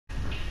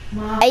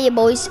Hey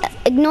boys,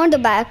 ignore the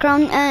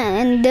background,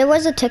 and there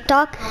was a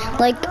TikTok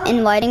like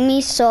inviting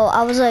me, so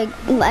I was like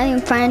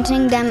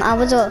friending them. I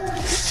was a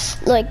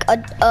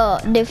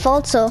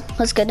default, so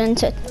let's get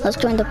into it. Let's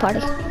join the party.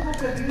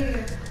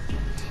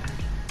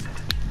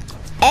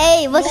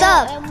 Hey, what's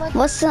up?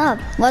 What's up?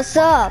 What's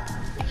up?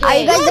 Are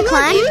you guys the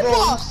clan?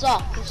 You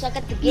suck. You suck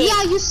at the game.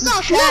 Yeah, you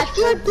suck. Trash,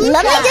 Let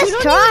me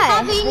just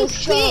try.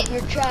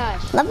 You're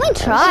trash. Let me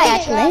try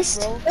at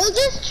least.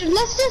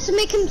 Let's just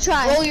make him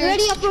try. Bro, you're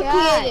ready up for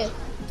creative.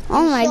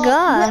 Oh my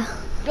god.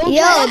 Don't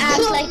Yo, try to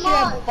act like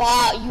you're a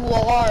bot. You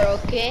are,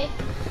 okay?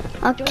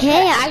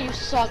 Okay. You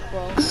suck,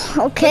 bro.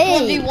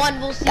 Okay. 1v1,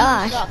 we'll see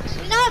Gosh. who sucks.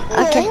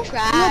 Okay. You're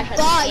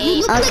trash. You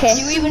look Okay.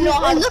 You even know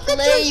how to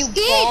play, you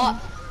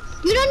bot.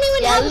 You don't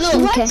even have look,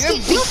 a okay.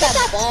 skin. Look at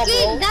that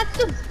skin. That's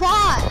the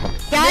bot.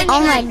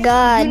 Oh my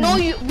god.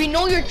 We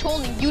know you're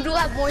trolling. You do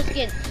have more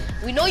skin.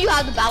 We know you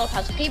have the battle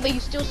pass, okay? But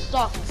you still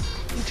suck.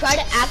 You try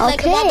to act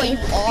like a bot, but you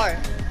are.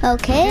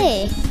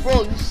 Okay.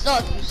 Bro, you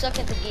suck. You suck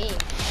at the game.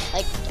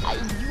 Like,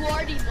 you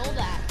already know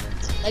that.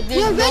 Like, there's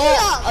You're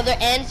no other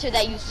answer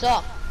that you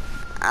suck.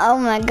 Oh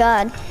my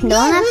god.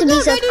 Don't have to be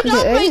so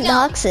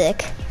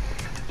toxic.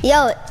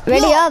 Yo,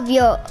 ready up,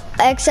 yo.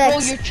 XX Bro,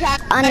 you're trash.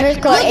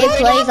 underscore A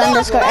plays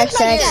underscore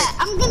XX.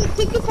 I'm gonna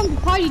kick you from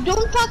the party.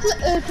 Don't talk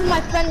to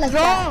my friend like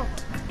that.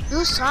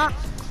 You suck.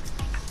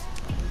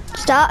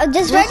 Stop.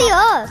 Just ready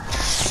up.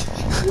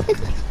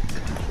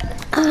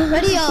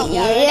 Ready up.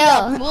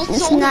 Yeah,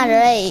 it's not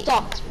right.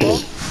 Sucks, bro.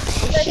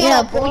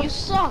 Yeah, bro, you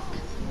suck.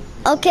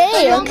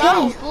 Okay, Right okay.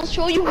 now, we'll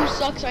show you who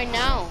sucks right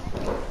now.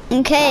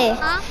 Okay.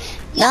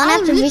 Don't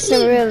have to be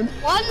so rude.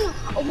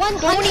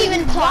 Don't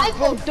even talk,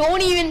 bro.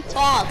 Don't even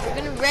talk. We're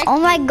gonna wreck Oh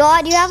my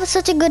god, you have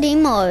such a good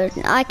emote.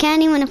 I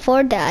can't even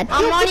afford that.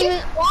 I'm not even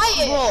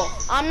quiet, bro.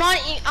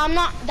 I'm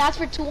not. That's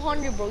for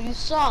 200, bro. You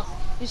suck.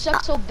 You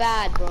suck so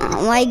bad, bro.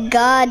 Oh my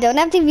god, don't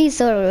have to be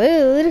so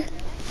rude.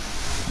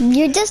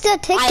 You're just a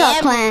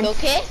TikTok clan. Rude,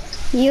 okay?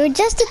 You're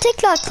just a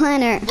TikTok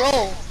clanner. Bro.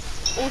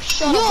 Oh,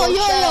 shut up, bro.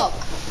 Shut up.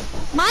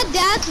 My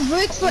dad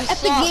works for Epic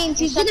suck.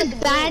 Games. You He's suck gonna at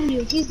the ban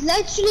you. He's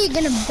literally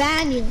gonna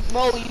ban you.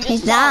 Bro, you just He's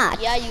suck.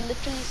 not. Yeah, you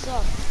literally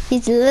suck.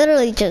 He's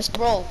literally just.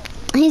 Bro.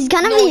 He's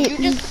gonna No, be. you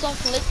just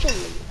suck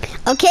literally.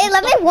 Okay,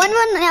 let me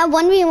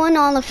 1v1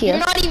 all of you. You're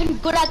not even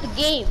good at the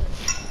game.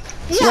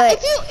 Yeah, Wait,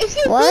 if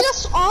you what? beat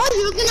us all,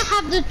 you're gonna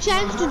have the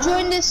chance to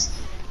join this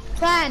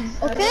clan.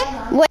 Okay?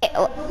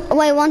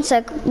 Wait, one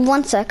sec.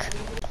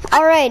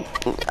 All right.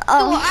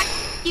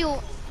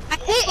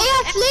 Hey,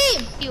 AI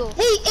Flame!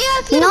 Hey,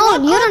 AI Flame! No,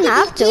 you don't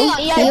have to.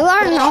 You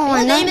are no one.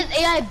 His name is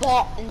AI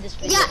Bot in this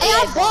video. Yeah,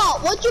 AI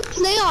Bot. What you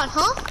play on,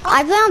 huh?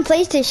 I play on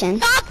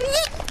PlayStation.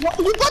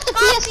 You got the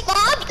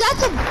PS5?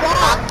 That's a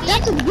bot.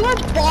 That's your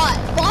bot.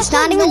 It's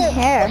not even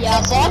here.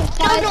 Yeah, bots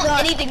don't know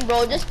anything,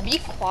 bro. Just be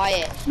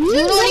quiet. You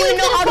don't even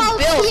know how to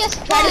build.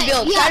 Try to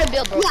build. Try to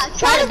build, bro. Yeah,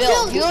 Try to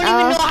build. You don't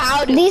even know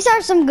how to. These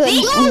are some good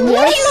What builds.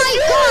 are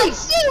you doing?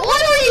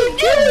 What are you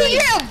doing?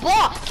 You're a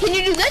bot. Can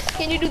you do this?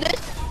 Can you do this?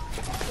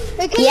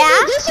 Hey, Yeah?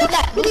 do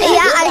that?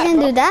 Yeah, I can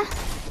do that.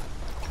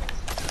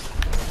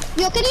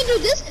 Yo, can you do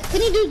this?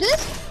 Can you do this?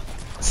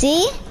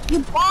 See? You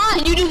bot.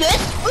 Can you do this?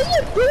 What are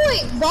you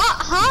doing? Bot,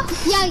 huh?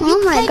 Yeah, you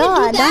Oh my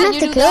god, don't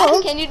have to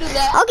kill. Can you do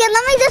that? Okay,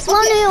 let me just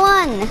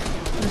 1v1.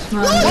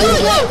 What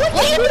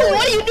are you doing?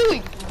 What are you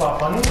doing?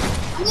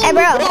 Hey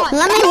bro,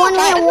 let me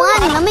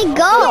 1v1. Let me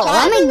go.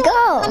 Let me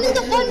go. I'm in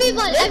the 1v1.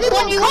 Let's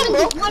Everyone 1v1,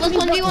 bro. come Let's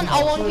 1v1.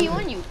 I'll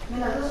 1v1 you.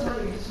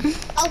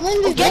 I'll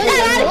 1v1. Get that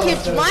out of here.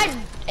 It's my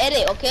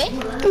edit, okay?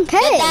 Get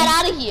Okay. that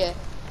out of here.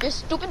 Your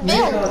stupid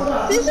build.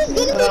 This is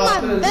gonna be my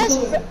best.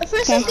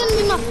 First is gonna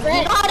be my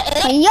friend.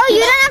 Yo, you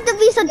don't have to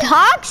be so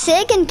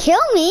toxic and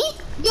kill me.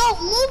 Yo,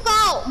 move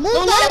out. Move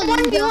No, out. not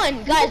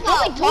 1v1. Guys,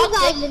 don't be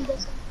toxic.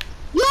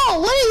 Yo,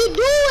 what are you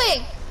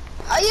doing?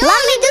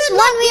 Let me just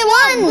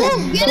 1v1.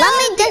 Let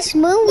me just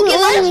move Okay,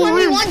 let us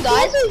 1v1. 1v1,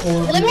 guys.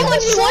 Let me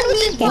 1v1 with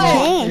this bro.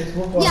 Okay.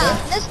 Yeah,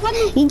 let's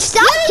 1v1. You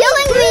stop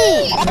killing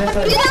me.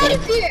 Get out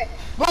of here.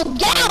 Bro,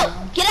 get out.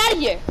 Get out of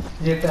here.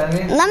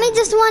 Let me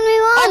just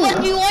I'll 1v1.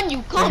 1v1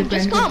 you. Come,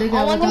 just come.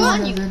 I'll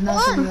 1v1 you.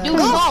 Dude,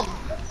 come.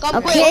 Come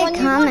Okay, quick.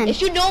 coming.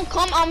 If you don't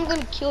come, I'm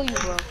gonna kill you,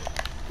 bro.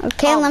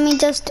 Okay, let me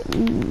just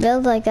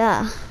build like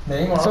that.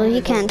 So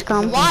you can't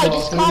come. Why?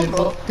 Just come,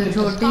 bro.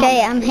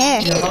 Okay, I'm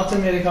here.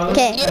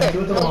 Okay. Scared.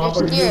 No,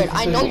 you're scared.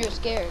 I know you're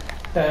scared.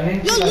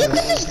 Yo, look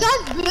at this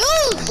guy's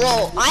build.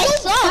 Bro, I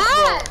suck,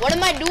 bro. What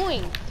am I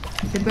doing?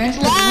 It's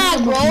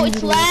lag, bro.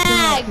 It's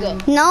lag.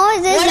 No,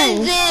 it What is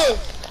isn't. this?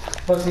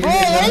 Bro,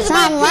 what is It's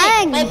my not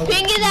lag. ping? My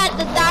ping is at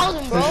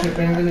 1,000, bro.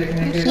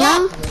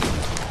 No?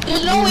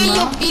 There's no way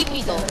you'll beat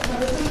me, though.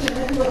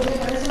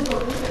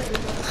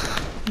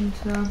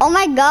 Oh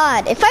my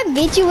god, if I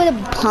beat you with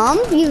a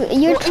pump, you're If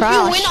you win,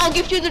 trash. I'll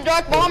give you the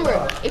dark bomber.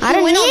 If I you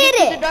don't win, I'll need give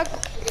you it. the dark.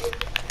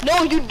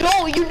 No, you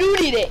don't. You do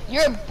need it.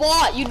 You're a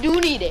bot. You do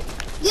need it.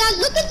 Yeah,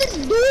 look at this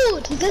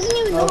dude. He doesn't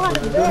even know how to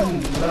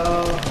build.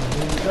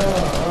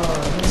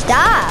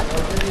 Stop.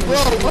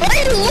 Bro, where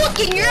are you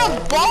looking? You're a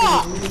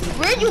bot.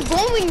 Where are you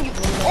going?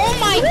 Oh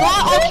my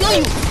god, I'll kill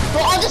you.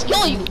 Bro, I'll just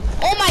kill you.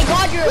 Oh my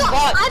god, you're a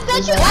bot. I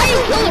bet you. Why are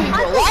you killing me,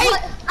 bro?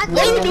 What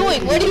are you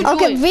doing? What are you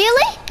Okay, doing?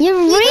 really? You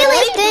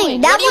really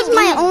think that was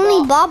my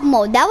only bot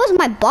mode? That was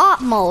my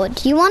bot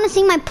mode. You want to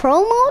see my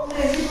pro mode?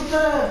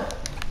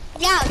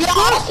 Yeah, Yeah,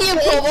 I don't see your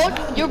pro mode.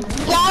 Your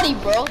body,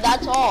 bro.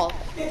 That's all.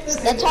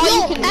 That's all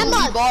you can do.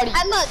 Emma, Body.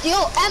 Emma,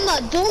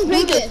 don't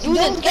break it. Do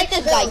this. Get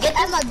this guy. Get this.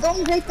 Emma,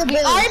 don't break the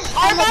bill.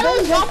 Our battle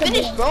is not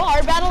finished, bro.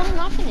 Our battle is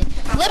not finished.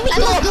 Let me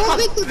Emma, go. don't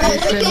break the bill.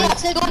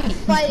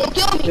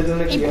 Kill me.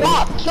 Hey,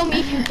 Brock, kill me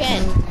if you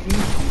can.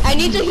 I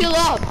need to heal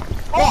up.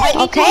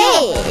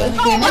 Okay.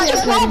 What's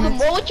your problem,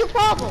 bro? What's your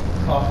problem?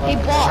 Hey,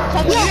 Brock,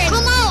 come here.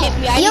 come on. Hit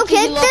me. I Yo, need to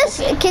heal up,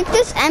 okay? kick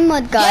this Emma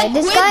guy. Get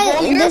This quick, guy,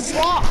 bro. You're a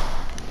Brock.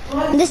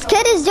 this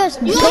kid is just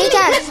big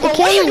ass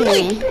killing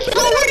me.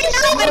 Kill me.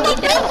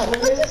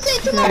 What you say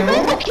to my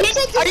friend? Are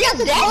you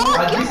dead?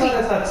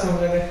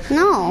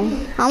 No,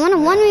 I want a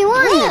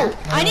 1v1.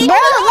 I need Bro,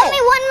 to let me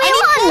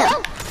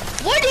 1v1.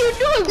 What are you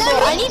doing, bro?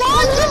 I need to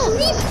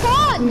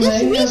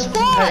Just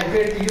respawn.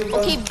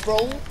 Okay, bro.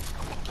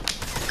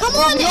 Come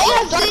on, they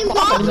have same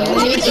bomb. How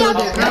many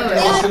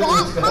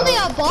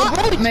are bomb?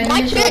 It's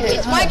my turn.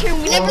 It's my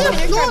turn. We never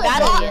finished our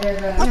battle yet.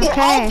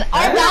 Okay.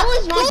 Our battle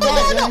is not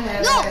done.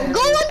 No, go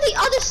on the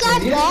other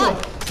side, bot.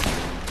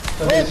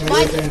 It's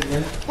my turn.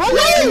 What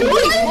are you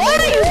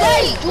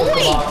guys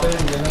doing?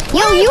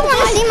 Yo, you want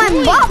to see my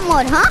bot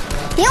mode, huh?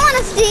 You want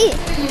to see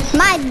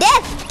my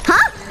death,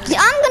 huh?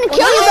 I'm gonna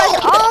kill you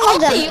guys, all of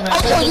them.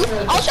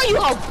 I'll show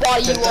you how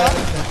bad you are.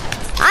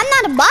 I'm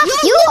not a bot.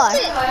 You are.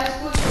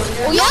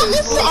 Oh yeah,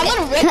 listen. I'm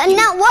gonna wreck you.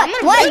 Now what?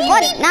 What?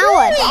 Now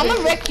what? I'm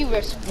gonna wreck you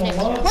next.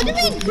 What are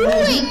we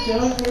doing?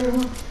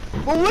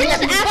 Well, we're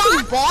just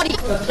asking body.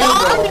 Now I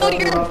know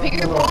you're a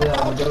bigger body. Yo,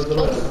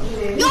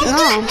 we're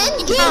gonna end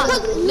game because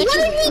what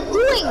are we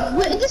doing?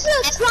 This is a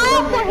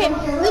trial for him.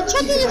 We're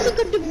checking if we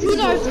could defeat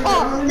our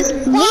this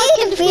bot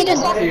can defeat us.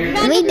 I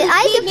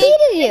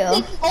defeated you.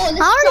 I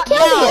already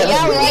killed you.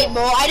 Yeah, right,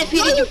 bro. I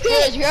defeated you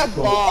because you're a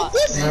bot.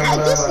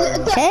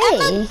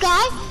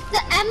 The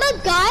Emma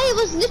guy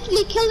was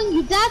literally killing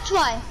you. That's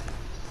why.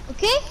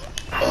 Okay.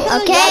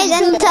 Okay,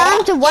 then tell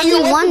him to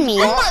 1v1 me.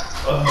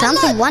 Tell him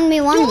to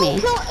 1v1 me.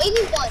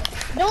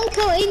 Don't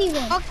kill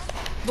anyone.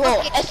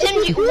 Bro,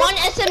 SMG, one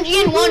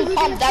SMG and one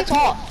pump, that's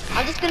all.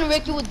 I'm just gonna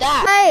wreck you with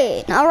that.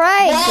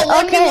 Alright,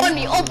 Well, okay. 1v1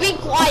 me. Oh, be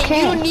quiet. Okay.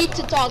 You don't need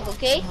to talk,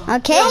 okay?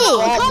 Okay.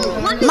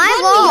 My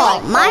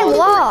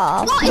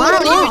wall.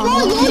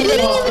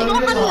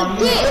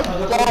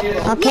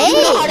 Okay.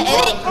 You know how to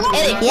edit?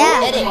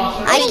 Yeah. Edit.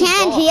 I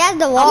can't. He has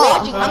the wall.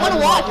 I'm gonna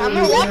watch from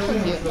here.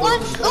 Go.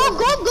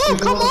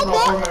 Come on,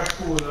 bro.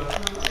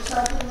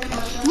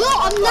 Yo,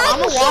 I'm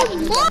lagging so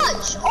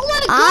much. Oh my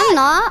god. I'm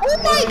not. Oh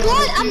my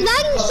god, I'm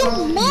lagging so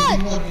much.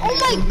 Oh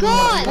my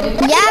god.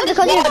 Yeah,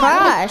 because you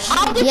crashed.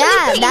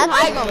 Yeah, that's.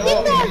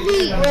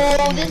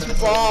 Bro, this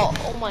ball.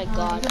 Oh my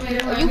god.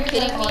 Are you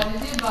kidding me?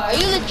 Are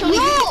you literally?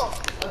 No.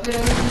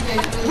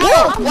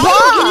 Yo,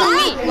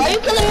 Why are you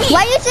killing me?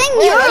 Why are you saying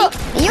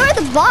you're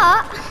the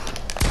bot?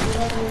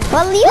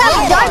 Well, you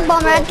have Dark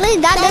Bomber. At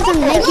least that doesn't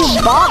make you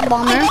Bot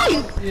Bomber. Yeah,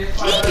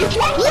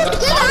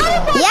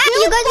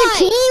 you guys are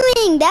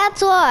teaming.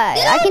 That's why.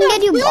 I can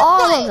get you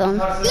all of them.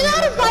 Get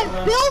out of my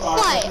build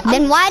fight.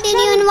 Then why didn't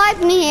you invite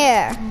me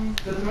here?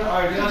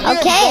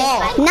 Okay,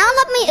 now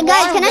let me,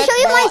 guys, can I show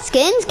you my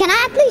skins? Can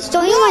I at least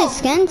show you my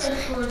skins?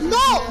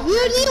 No, we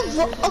need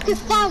to, okay,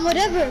 fine,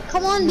 whatever.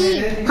 Come on,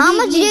 leave. How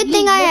much do you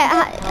think Bro,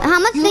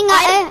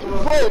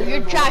 you're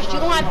trash. You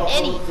don't have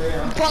any. You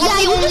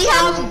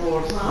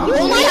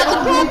only have the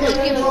problem.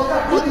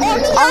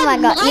 Oh my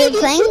god, you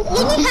think?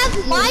 You only have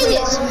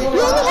Midas. You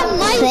only have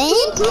Midas.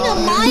 Think?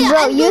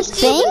 Bro, you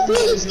think?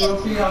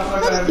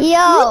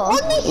 Yo.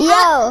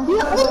 You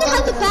only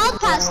have the Battle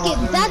Pass skin.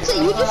 That's it.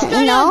 You just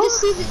started out this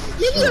season.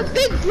 Maybe your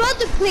big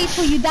brother played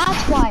for you.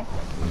 That's why.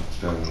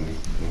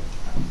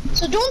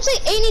 So don't say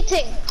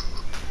anything.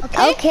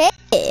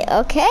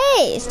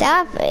 Okay,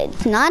 stop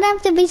it. Not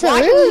have to be so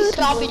Why should we rude.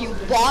 stop it, you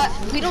bot?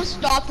 We don't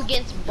stop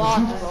against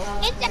bots, bro.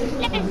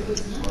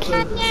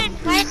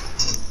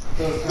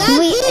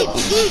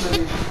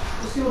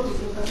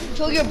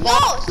 Show your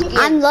boss.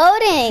 I'm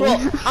loading. Bro,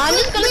 I'm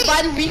just gonna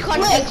buy the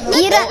recon X.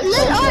 Let our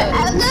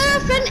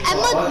friend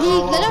Emma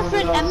leave. Let our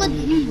friend Emma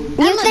leave.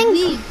 You think?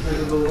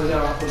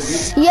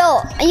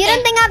 Yo, you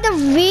don't think I have the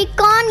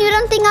recon? You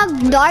don't think I have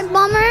Dark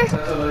Bomber?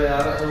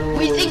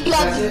 We think you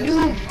have the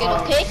noob skin,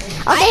 okay?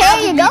 Okay, here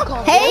you go.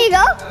 Here you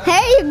go.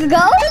 Here you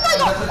go. Oh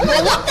my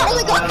god.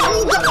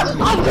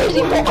 I'm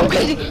crazy, bro. I'm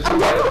crazy.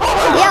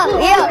 Yo.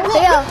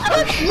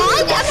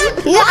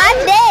 You have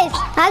this.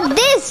 Have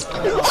this.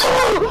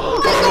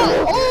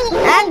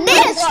 Have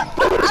this.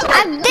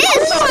 Have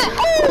this.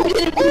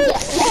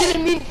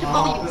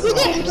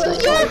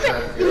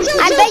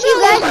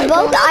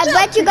 I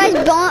bet you guys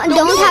don't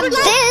have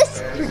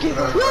this.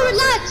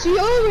 Relax.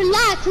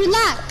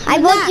 I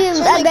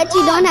bet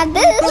you don't have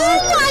this. Oh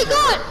my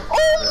god.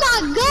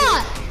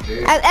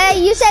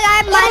 You said I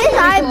have minus,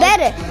 I have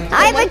better.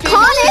 I have a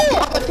Connor.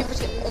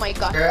 Oh my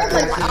god.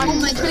 I'm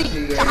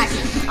literally dying.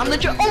 I'm the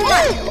jerk. Oh my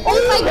god. Oh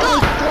my god.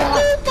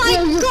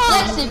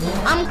 Reflexive.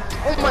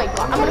 Oh my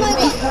god. I'm gonna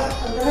be.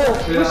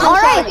 All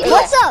right,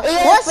 what's up?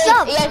 What's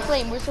up? AI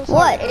Flame, we're so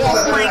sorry. What? AI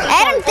Flame.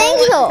 I don't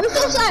think so. I'm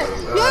so sorry.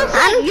 You're a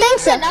I don't think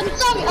so. friend.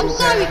 I'm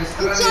sorry.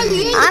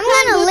 I'm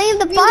gonna leave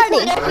the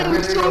party.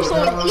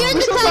 You're in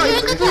the class.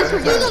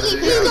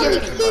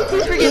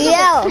 Please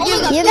Yo,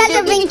 you guys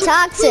are being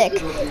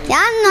toxic.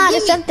 Yeah, I'm not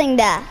accepting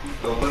that.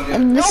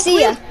 See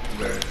ya.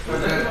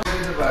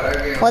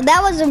 Well,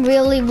 that was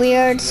really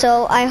weird,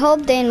 so I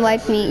hope they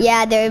invite me.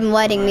 Yeah, they're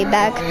inviting me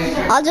back.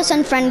 I'll just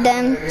unfriend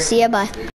them. See ya, bye.